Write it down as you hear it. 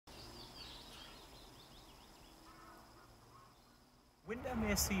Winter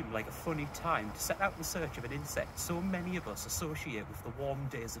may seem like a funny time to set out in search of an insect so many of us associate with the warm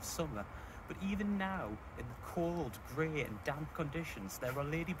days of summer, but even now, in the cold, grey and damp conditions, there are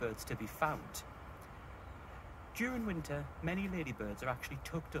ladybirds to be found. During winter, many ladybirds are actually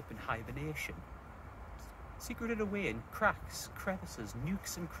tucked up in hibernation, secreted away in cracks, crevices,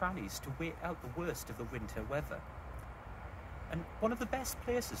 nooks and crannies to wait out the worst of the winter weather. And one of the best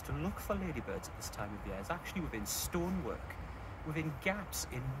places to look for ladybirds at this time of year is actually within stonework, within gaps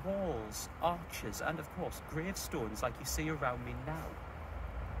in walls, arches and of course gravestones like you see around me now.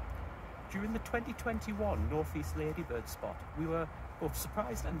 During the 2021 North East Ladybird Spot, we were both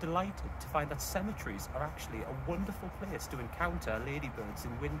surprised and delighted to find that cemeteries are actually a wonderful place to encounter ladybirds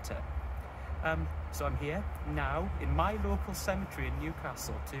in winter. So I'm here now in my local cemetery in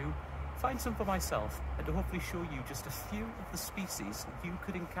Newcastle to find some for myself and to hopefully show you just a few of the species you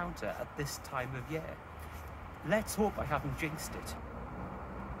could encounter at this time of year. Let's hope I haven't jinxed it.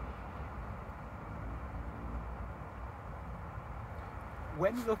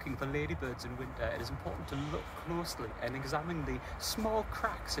 When looking for ladybirds in winter, it is important to look closely and examine the small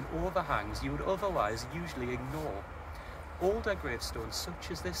cracks and overhangs you would otherwise usually ignore. Older gravestones such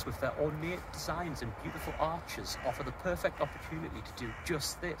as this with their ornate designs and beautiful arches offer the perfect opportunity to do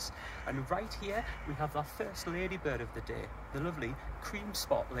just this. And right here we have our first ladybird of the day, the lovely cream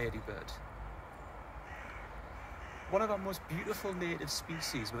spot ladybird. One of our most beautiful native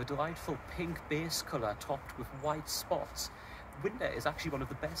species with a delightful pink base colour topped with white spots. Winter is actually one of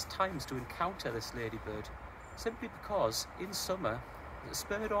the best times to encounter this ladybird, simply because in summer,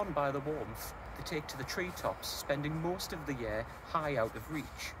 spurred on by the warmth, they take to the treetops, spending most of the year high out of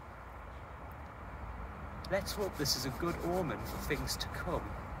reach. Let's hope this is a good omen for things to come.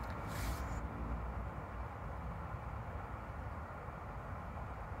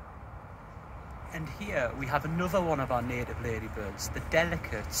 And here we have another one of our native ladybirds, the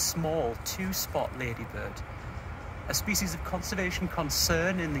delicate, small, two-spot ladybird. A species of conservation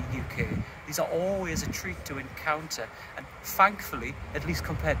concern in the UK. These are always a treat to encounter, and thankfully, at least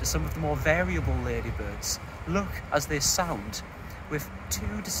compared to some of the more variable ladybirds, look as they sound, with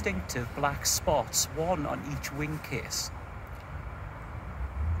two distinctive black spots, one on each wing case.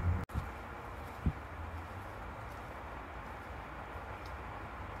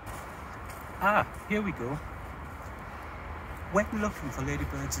 Ah, here we go. When looking for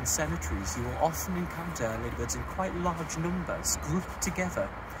ladybirds in cemeteries, you will often encounter ladybirds in quite large numbers, grouped together.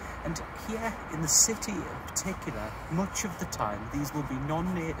 And here in the city in particular, much of the time, these will be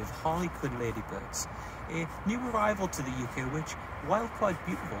non-native harlequin ladybirds, a new arrival to the UK which, while quite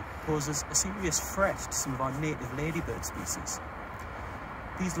beautiful, poses a serious threat to some of our native ladybird species.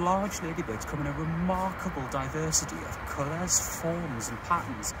 These large ladybirds come in a remarkable diversity of colours, forms and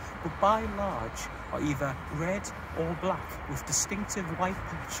patterns, but by and large are either red or black with distinctive white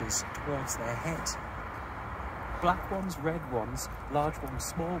patches towards their head. Black ones, red ones, large ones,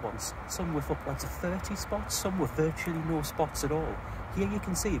 small ones, some with upwards of 30 spots, some with virtually no spots at all. Here you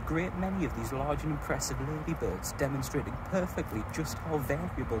can see a great many of these large and impressive ladybirds demonstrating perfectly just how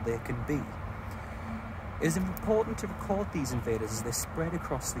variable they can be. It is important to record these invaders as they spread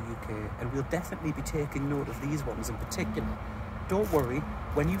across the UK, and we'll definitely be taking note of these ones in particular. Don't worry,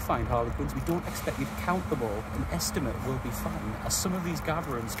 when you find harlequins, we don't expect you to count them all. An estimate will be fine, as some of these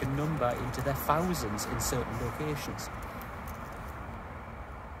gatherings can number into their thousands in certain locations.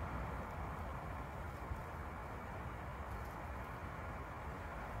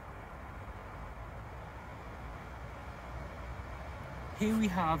 Here we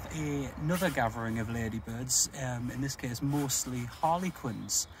have another gathering of ladybirds, in this case mostly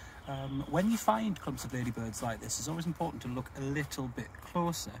harlequins. When you find clumps of ladybirds like this, it's always important to look a little bit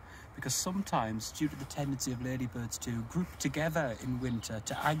closer, because sometimes, due to the tendency of ladybirds to group together in winter,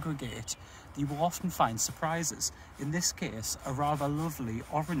 to aggregate, you will often find surprises. In this case, a rather lovely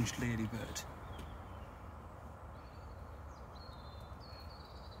orange ladybird.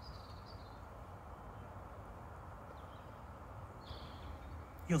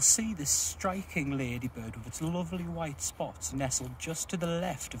 You'll see this striking ladybird with its lovely white spots nestled just to the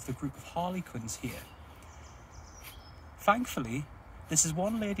left of the group of harlequins here. Thankfully, this is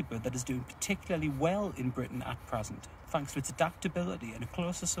one ladybird that is doing particularly well in Britain at present, thanks to its adaptability and a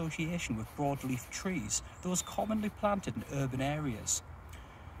close association with broadleaf trees, those commonly planted in urban areas.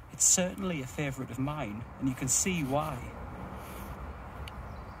 It's certainly a favourite of mine, and you can see why.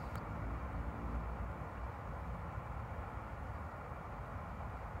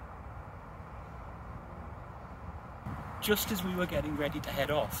 Just as we were getting ready to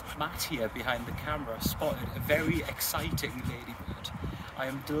head off, Matt here behind the camera spotted a very exciting ladybird. I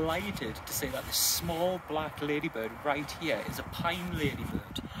am delighted to say that this small black ladybird right here is a pine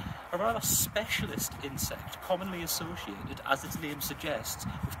ladybird, a rather specialist insect commonly associated, as its name suggests,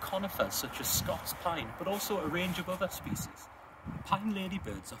 with conifers such as Scots pine, but also a range of other species. Pine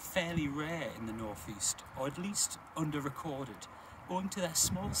ladybirds are fairly rare in the northeast, or at least under-recorded. Owing to their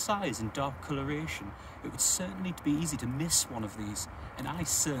small size and dark coloration, it would certainly be easy to miss one of these, and I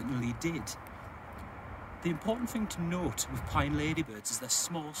certainly did. The important thing to note with pine ladybirds is their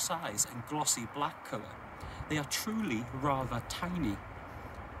small size and glossy black colour. They are truly rather tiny.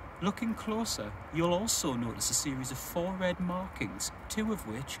 Looking closer, you'll also notice a series of 4 red markings, 2 of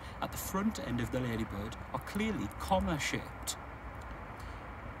which, at the front end of the ladybird, are clearly comma-shaped.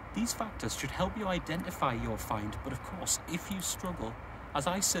 These factors should help you identify your find, but of course, if you struggle, as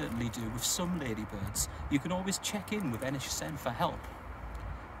I certainly do with some ladybirds, you can always check in with NHSN for help.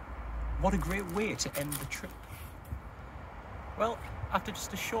 What a great way to end the trip. Well, after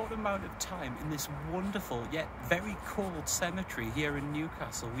just a short amount of time in this wonderful yet very cold cemetery here in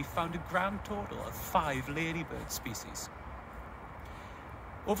Newcastle, we found a grand total of 5 ladybird species.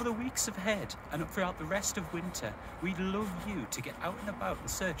 Over the weeks ahead and throughout the rest of winter, we'd love you to get out and about in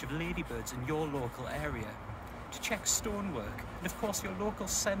search of ladybirds in your local area, to check stonework and of course your local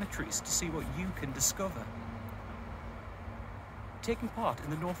cemeteries to see what you can discover. Taking part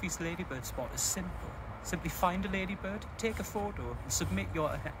in the North East Ladybird Spot is simple. Simply find a ladybird, take a photo and submit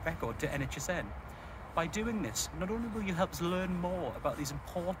your record to NHSN. By doing this, not only will you help us learn more about these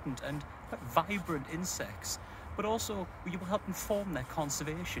important and quite vibrant insects, but also you will help inform their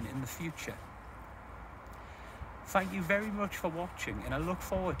conservation in the future. Thank you very much for watching, and I look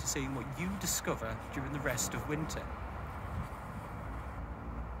forward to seeing what you discover during the rest of winter.